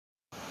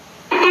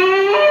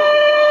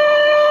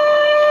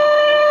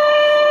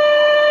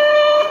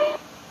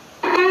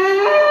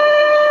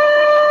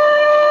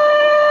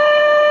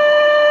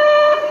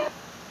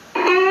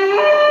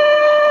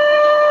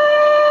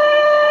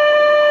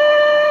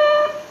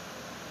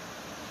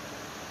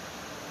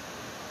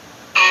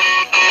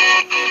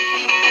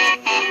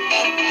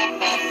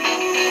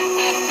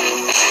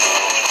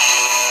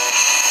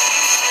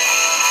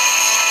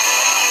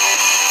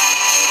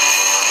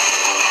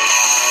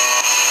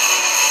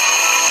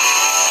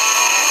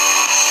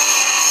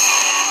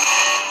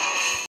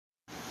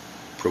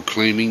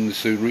proclaiming the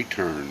soon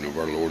return of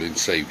our Lord and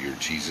Savior,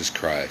 Jesus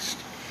Christ,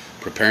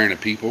 preparing a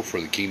people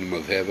for the kingdom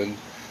of heaven,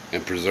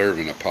 and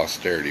preserving a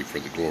posterity for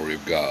the glory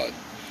of God.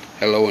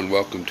 Hello and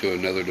welcome to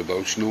another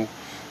devotional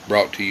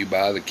brought to you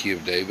by the Key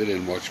of David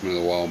and Watchman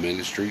of the Wall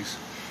Ministries.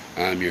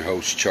 I'm your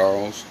host,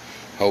 Charles.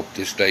 Hope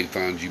this day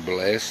finds you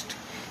blessed,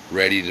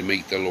 ready to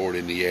meet the Lord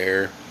in the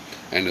air,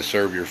 and to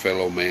serve your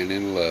fellow man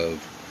in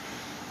love.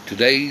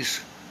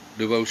 Today's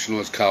devotional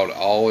is called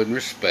Awe and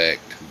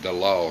Respect, the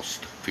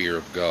Lost Fear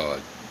of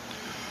God.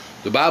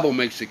 The Bible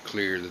makes it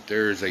clear that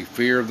there is a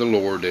fear of the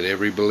Lord that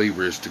every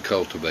believer is to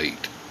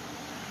cultivate.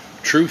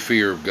 True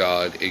fear of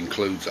God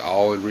includes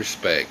awe and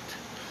respect,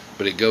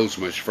 but it goes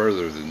much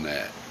further than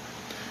that.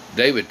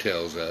 David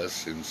tells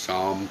us in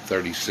Psalm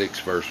 36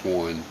 verse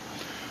 1,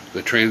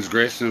 "The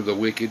transgression of the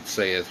wicked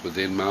saith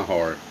within my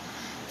heart,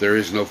 there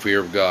is no fear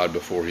of God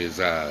before his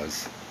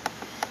eyes."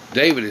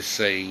 David is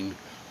saying,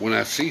 when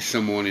I see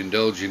someone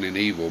indulging in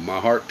evil,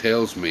 my heart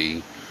tells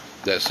me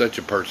that such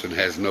a person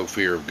has no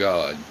fear of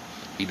God.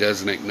 He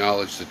doesn't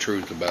acknowledge the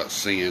truth about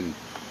sin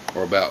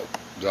or about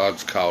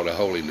God's call to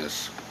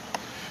holiness.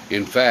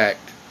 In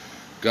fact,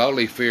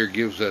 godly fear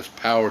gives us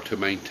power to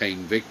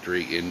maintain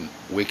victory in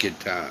wicked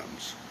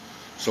times.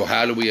 So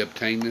how do we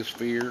obtain this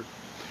fear?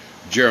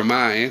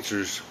 Jeremiah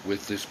answers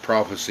with this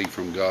prophecy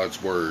from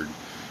God's Word,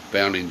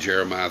 found in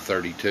Jeremiah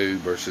 32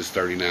 verses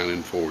 39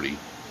 and 40.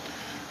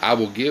 "I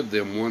will give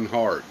them one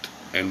heart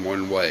and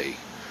one way,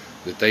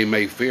 that they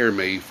may fear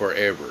me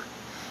forever,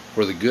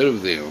 for the good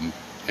of them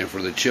and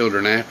for the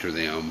children after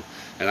them,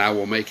 and I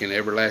will make an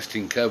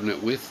everlasting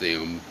covenant with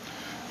them,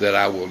 that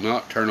I will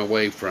not turn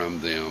away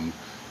from them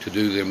to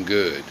do them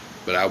good,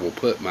 but I will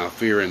put my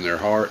fear in their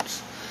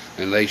hearts,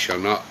 and they shall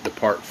not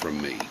depart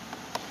from me."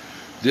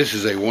 This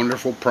is a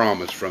wonderful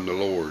promise from the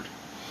Lord.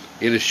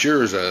 It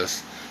assures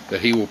us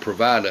that He will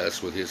provide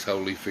us with His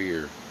holy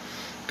fear.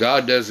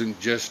 God doesn't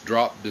just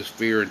drop this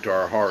fear into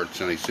our hearts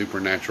in a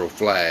supernatural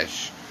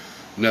flash.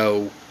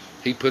 No,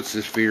 He puts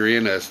this fear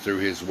in us through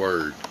His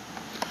Word.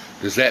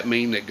 Does that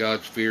mean that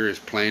God's fear is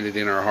planted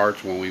in our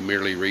hearts when we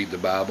merely read the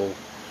Bible?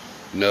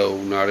 No,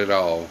 not at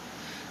all.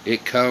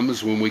 It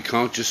comes when we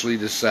consciously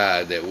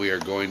decide that we are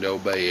going to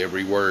obey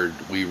every word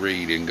we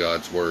read in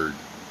God's Word.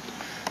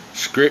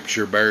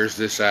 Scripture bears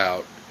this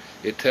out.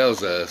 It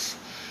tells us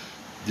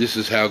this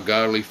is how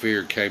godly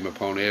fear came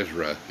upon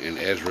Ezra in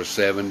Ezra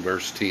 7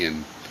 verse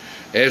 10.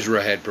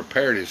 Ezra had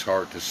prepared his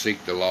heart to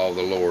seek the law of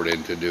the Lord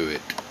and to do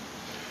it.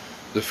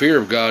 The fear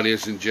of God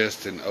isn't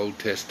just an Old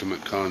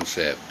Testament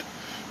concept.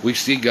 We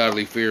see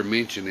godly fear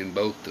mentioned in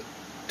both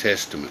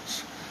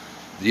Testaments.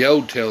 The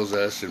Old tells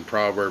us in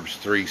Proverbs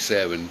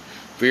 3:7,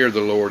 "Fear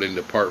the Lord and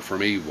depart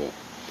from evil."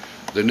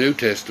 The New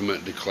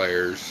Testament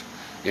declares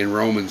in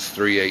Romans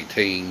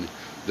 3:18,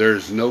 "There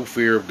is no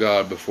fear of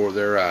God before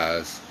their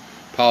eyes."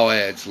 Paul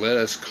adds, "Let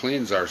us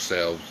cleanse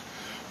ourselves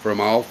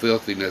from all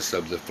filthiness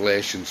of the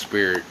flesh and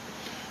spirit,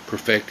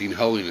 perfecting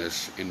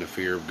holiness in the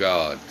fear of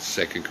God."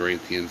 2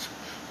 Corinthians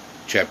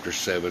chapter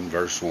 7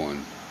 verse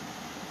 1.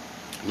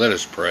 Let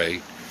us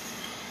pray.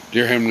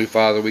 Dear Heavenly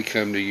Father, we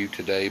come to you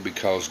today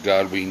because,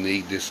 God, we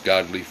need this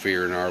godly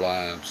fear in our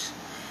lives.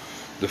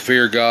 The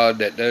fear, God,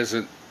 that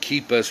doesn't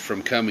keep us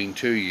from coming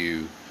to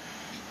you,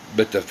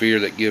 but the fear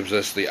that gives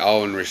us the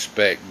awe and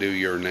respect due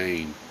your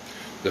name.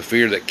 The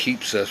fear that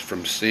keeps us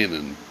from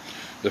sinning.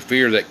 The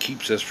fear that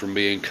keeps us from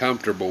being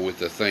comfortable with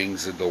the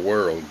things of the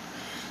world.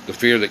 The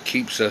fear that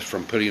keeps us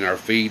from putting our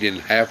feet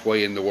in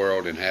halfway in the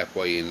world and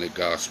halfway in the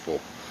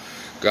gospel.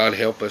 God,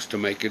 help us to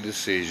make a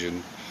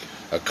decision,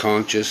 a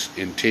conscious,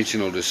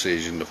 intentional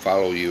decision to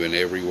follow you in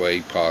every way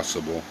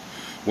possible.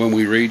 When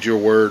we read your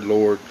word,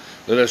 Lord,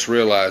 let us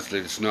realize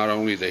that it's not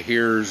only the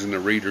hearers and the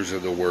readers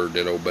of the word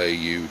that obey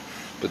you,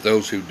 but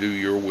those who do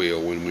your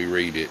will when we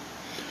read it.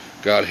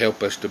 God,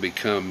 help us to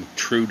become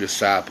true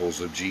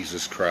disciples of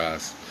Jesus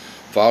Christ,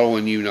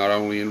 following you not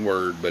only in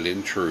word but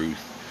in truth.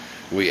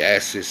 We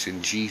ask this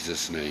in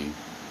Jesus' name.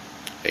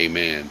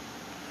 Amen.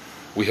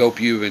 We hope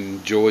you've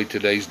enjoyed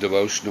today's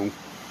devotional.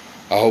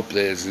 I hope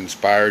that it has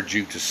inspired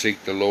you to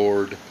seek the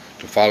Lord,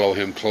 to follow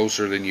Him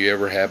closer than you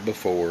ever have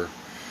before.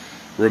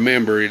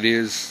 Remember, it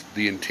is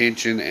the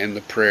intention and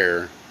the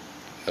prayer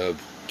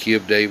of Key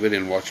of David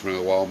and Watchman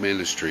of the Wall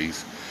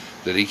Ministries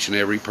that each and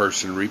every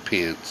person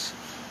repents,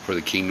 for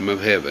the kingdom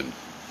of heaven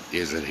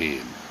is at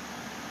hand.